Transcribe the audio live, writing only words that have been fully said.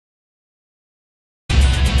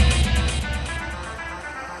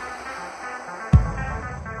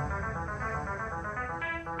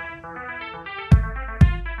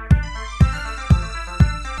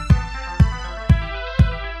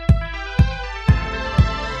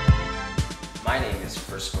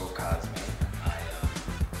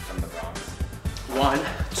1,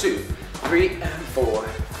 2, 3, and 4,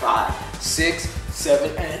 5, 6,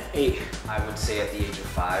 7, and 8. I would say at the age of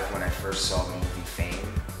 5, when I first saw the movie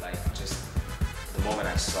Fame, like just the moment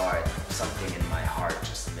I saw it, something in my heart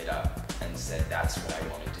just lit up and said, that's what I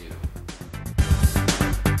want to do.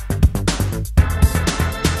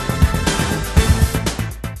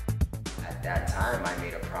 At that time, I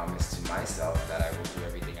made a promise to myself that I will do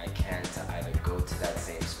everything I can to either go to that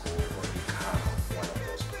same school or become one of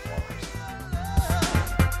those performers.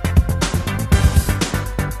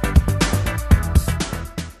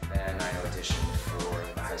 Then I auditioned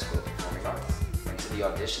for the High School of Performing Arts. Went to the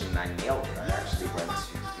audition and I nailed it. I actually went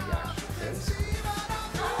to the actual film school.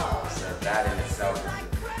 So that in itself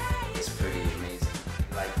is pretty amazing.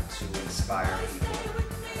 I like to inspire people.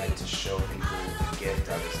 I like to show people the gift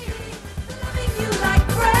I was given.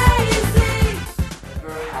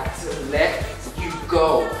 Never had to let you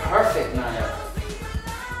go.